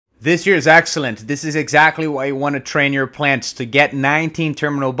This year is excellent. This is exactly why you want to train your plants to get 19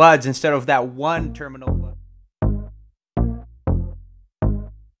 terminal buds instead of that one terminal bud.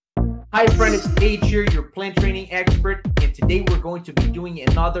 Hi friend, it's H here, your plant training expert, and today we're going to be doing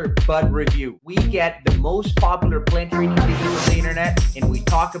another bud review. We get the most popular plant training videos on the internet and we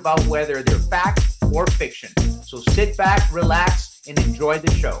talk about whether they're fact or fiction. So sit back, relax, and enjoy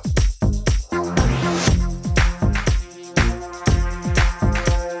the show.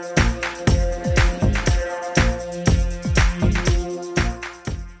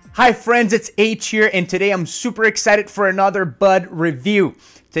 Hi friends, it's H here, and today I'm super excited for another bud review.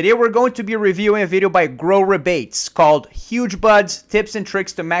 Today we're going to be reviewing a video by Grow Rebates called Huge Buds, Tips and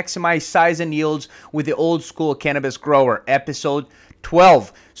Tricks to Maximize Size and Yields with the Old School Cannabis Grower, episode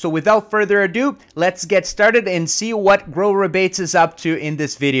 12. So without further ado, let's get started and see what Grow Rebates is up to in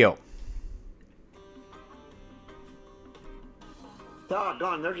this video.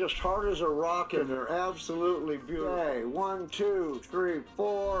 Doggone, they're just hard as a rock and they're absolutely beautiful. Okay, 1, 2, 3,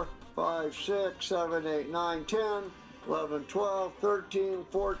 4, 5, 6, 7, 8, 9, 10, 11, 12, 13,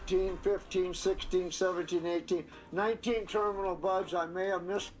 14, 15, 16, 17, 18, 19 terminal buds. I may have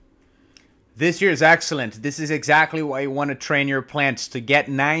missed. This year is excellent. This is exactly why you want to train your plants to get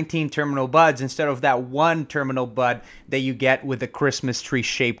 19 terminal buds instead of that one terminal bud that you get with a Christmas tree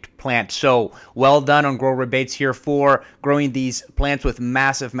shaped plant. So well done on Grow Rebates here for growing these plants with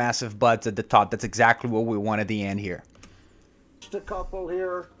massive buds at the top. That's exactly what we want at the end here. Just a couple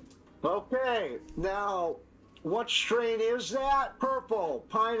here. Okay, now what strain is that? Purple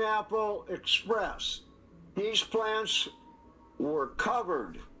Pineapple Express. These plants were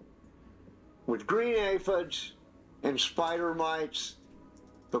covered with green aphids and spider mites.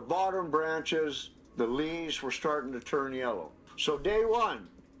 The bottom branches, the leaves were starting to turn yellow. So day one,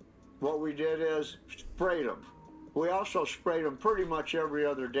 what we did is sprayed them. We also sprayed them pretty much every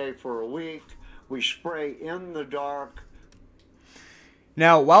other day for a week. We spray in the dark.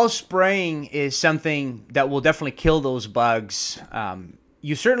 Now, while spraying is something that will definitely kill those bugs,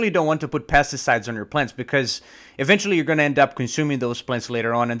 you certainly don't want to put pesticides on your plants because eventually you're going to end up consuming those plants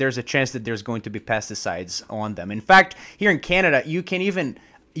later on, and there's a chance that there's going to be pesticides on them. In fact, here in Canada, you can even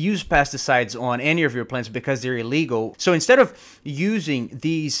use pesticides on any of your plants because they're illegal. So instead of using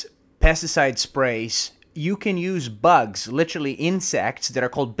these pesticide sprays, you can use bugs, literally insects that are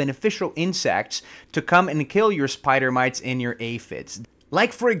called beneficial insects, to come and kill your spider mites and your aphids.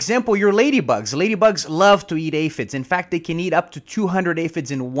 Like, for example, your ladybugs. Ladybugs love to eat aphids. In fact, they can eat up to 200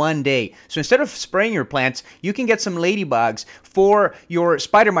 aphids in one day. So instead of spraying your plants, you can get some ladybugs. For your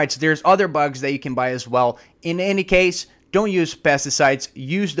spider mites, there's other bugs that you can buy as well. In any case, don't use pesticides.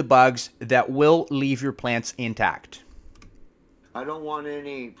 Use the bugs that will leave your plants intact. I don't want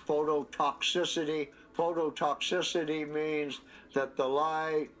any phototoxicity. Phototoxicity means that the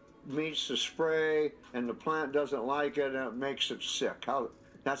light meets the spray and the plant doesn't like it and it makes it sick.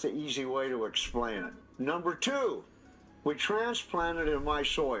 That's an easy way to explain it. Number two, we transplanted in my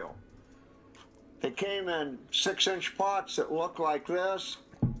soil. They came in 6-inch pots that look like this,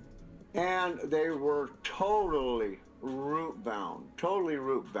 and they were totally root bound.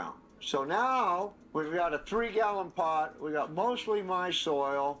 So now we've got a 3-gallon pot. We got mostly my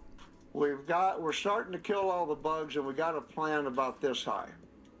soil. We're starting to kill all the bugs, and we got a plant about this high.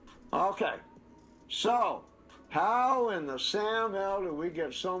 Okay, so how in the Sam hell do we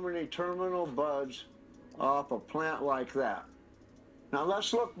get so many terminal buds off a plant like that? Now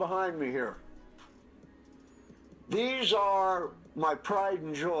let's look behind me here. These are my pride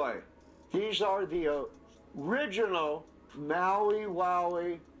and joy. These are the original Maui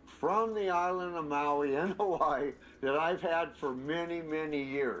Wowie from the island of Maui in Hawaii that I've had for many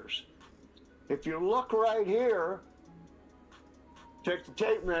years. If you look right here, take the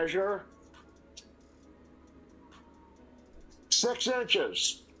tape measure, 6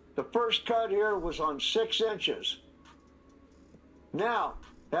 inches. The first cut here was on 6 inches. Now,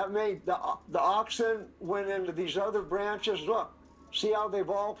 that made the oxen went into these other branches. Look, see how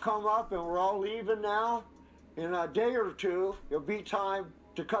they've all come up and we're all even now? In a day or two, it'll be time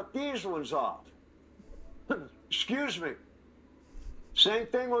to cut these ones off. Excuse me. Same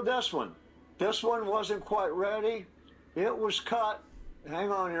thing with this one. This one wasn't quite ready. It was cut.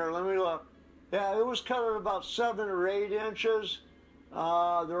 Hang on here, let me look. Yeah, it was cut at about 7 or 8 inches. They're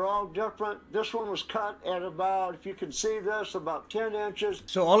all different. This one was cut at about, if you can see this, about 10 inches.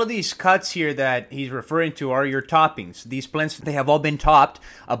 So all of these cuts here that he's referring to are your toppings. These plants, they have all been topped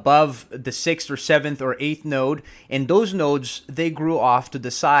above the 6th or 7th or 8th node, and those nodes, they grew off to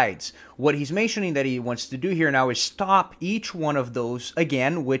the sides. what he's mentioning that he wants to do here now is stop each one of those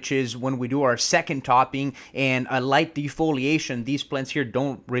again, which is when we do our second topping and a light defoliation. These plants here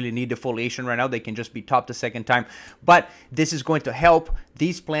don't really need defoliation right now. They can just be topped a second time. But this is going to help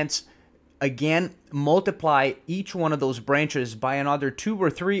these plants again multiply each one of those branches by another 2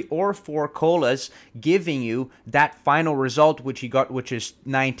 or 3 or 4 colas, giving you that final result which he got, which is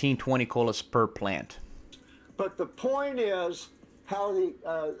 19-20 colas per plant. But the point is how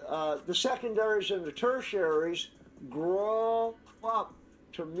the secondaries and the tertiaries grow up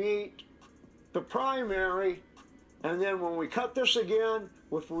to meet the primary, and then when we cut this again,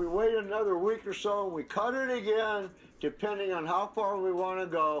 if we wait another week or so and we cut it again, depending on how far we want to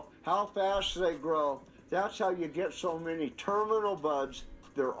go, how fast they grow, that's how you get so many terminal buds.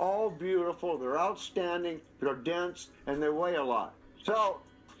 They're all beautiful, they're outstanding, they're dense, and they weigh a lot. So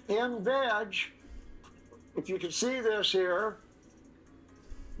in veg, if you can see this here,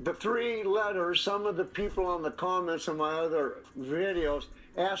 the 3 letters, some of the people on the comments of my other videos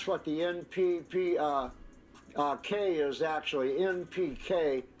asked what the NPK is actually.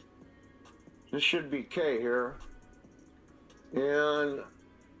 NPK, this should be K here. NPK.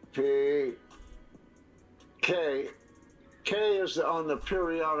 K is on the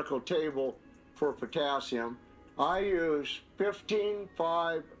periodical table for potassium. I use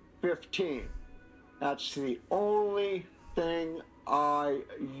 15-5-15. That's the only thing I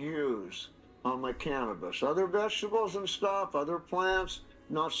use on my cannabis. Other vegetables and stuff, other plants,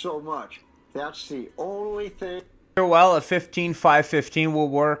 not so much. That's the only thing. Well, a 15-5-15 will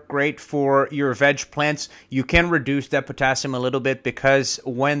work great for your veg plants. You can reduce that potassium a little bit because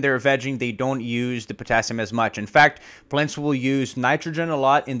when they're vegging, they don't use the potassium as much. In fact, plants will use nitrogen a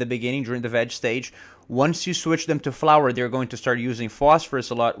lot in the beginning during the veg stage. Once you switch them to flower, they're going to start using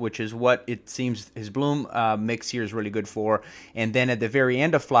phosphorus a lot, which is what it seems his bloom mix here is really good for. And then at the very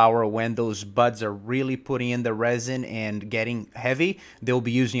end of flower, when those buds are really putting in the resin and getting heavy, they'll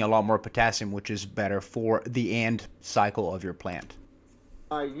be using a lot more potassium, which is better for the end cycle of your plant.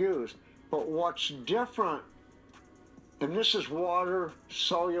 I use, but what's different, and this is water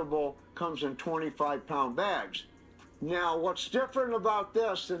soluble, comes in 25-pound bags. Now, what's different about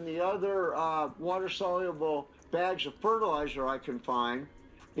this than the other water-soluble bags of fertilizer I can find,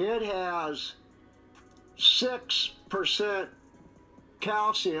 it has 6%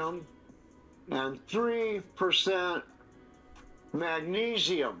 calcium and 3%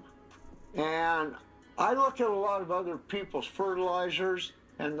 magnesium. And I look at a lot of other people's fertilizers,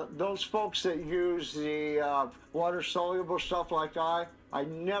 and those folks that use the water-soluble stuff like I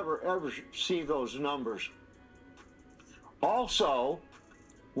never ever see those numbers. Also,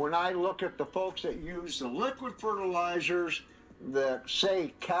 when I look at the folks that use the liquid fertilizers that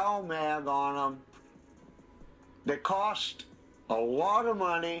say CalMag on them, they cost a lot of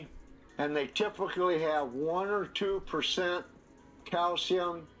money, and they typically have 1 or 2%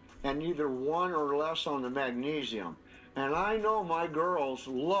 calcium and either 1 or less on the magnesium. And I know my girls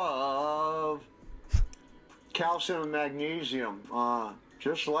love calcium and magnesium,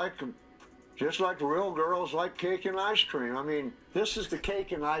 just like real girls like cake and ice cream. I mean, this is the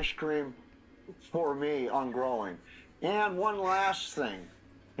cake and ice cream for me on growing. And one last thing,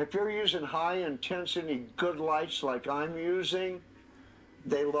 if you're using high intensity good lights like I'm using,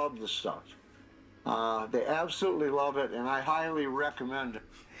 they love the stuff. They absolutely love it, and I highly recommend it.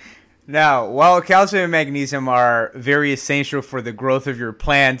 Now, while calcium and magnesium are very essential for the growth of your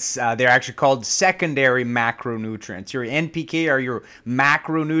plants, they're actually called secondary macronutrients. Your NPK are your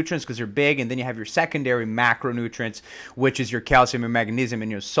macronutrients because they're big, and then you have your secondary macronutrients, which is your calcium and magnesium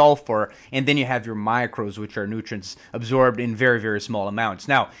and your sulfur, and then you have your micros, which are nutrients absorbed in very, very small amounts.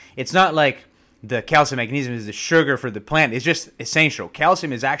 Now, it's not like the calcium magnesium is the sugar for the plant. It's just essential.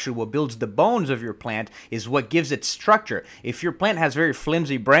 Calcium is actually what builds the bones of your plant, is what gives it structure. If your plant has very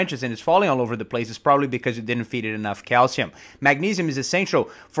flimsy branches and it's falling all over the place, it's probably because you didn't feed it enough calcium. Magnesium is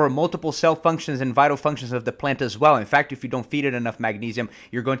essential for multiple cell functions and vital functions of the plant as well. In fact, if you don't feed it enough magnesium,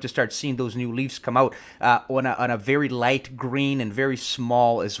 you're going to start seeing those new leaves come out on a very light green and very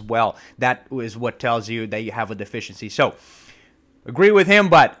small as well. That is what tells you that you have a deficiency. So, agree with him,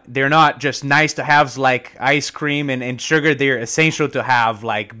 but they're not just nice to haves like ice cream and sugar. They're essential to have,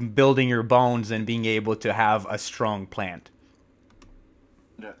 like building your bones and being able to have a strong plant.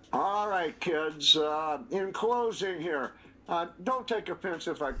 All right, kids. In closing here, don't take offense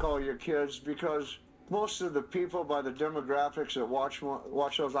if I call you kids, because most of the people by the demographics that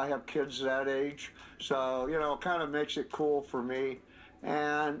watch those, I have kids that age. So, you know, it kind of makes it cool for me.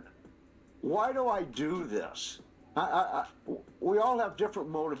 And why do I do this? We all have different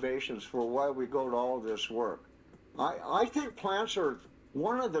motivations for why we go to all this work. I think plants are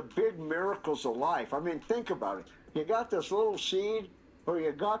one of the big miracles of life. I mean, think about it. You got this little seed, or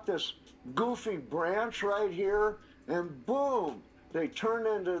you got this goofy branch right here, and boom, they turn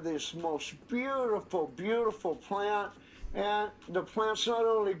into this most beautiful, beautiful plant. And the plant's not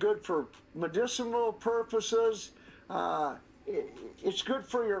only good for medicinal purposes, it's good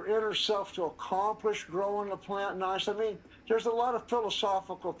for your inner self to accomplish growing the plant nice. I mean, there's a lot of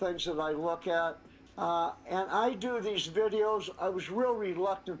philosophical things that I look at. And I do these videos. I was real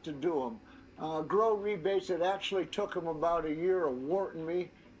reluctant to do them. Grow Rebates, it actually took them about a year of warting me.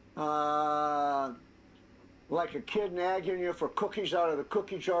 Like a kid nagging you for cookies out of the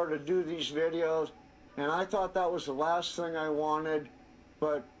cookie jar to do these videos. And I thought that was the last thing I wanted.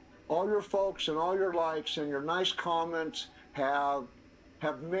 But all your folks and all your likes and your nice comments have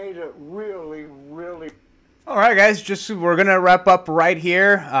made it really, really. All right, guys, we're going to wrap up right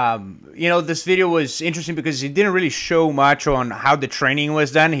here. You know, this video was interesting because he didn't really show much on how the training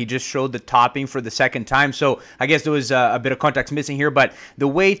was done. He just showed the topping for the second time. So I guess there was a bit of context missing here. But the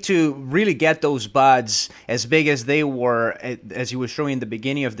way to really get those buds as big as they were, as he was showing in the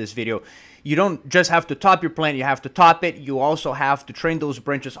beginning of this video, you don't just have to top your plant, you have to top it. You also have to train those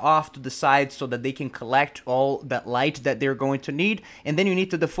branches off to the side so that they can collect all that light that they're going to need. And then you need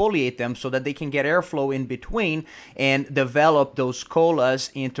to defoliate them so that they can get airflow in between and develop those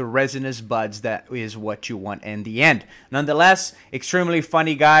colas into resinous buds. That is what you want in the end. Nonetheless, extremely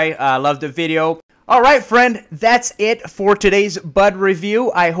funny guy. Love the video. All right, friend, that's it for today's bud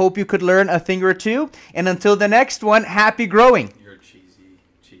review. I hope you could learn a thing or two. And until the next one, happy growing.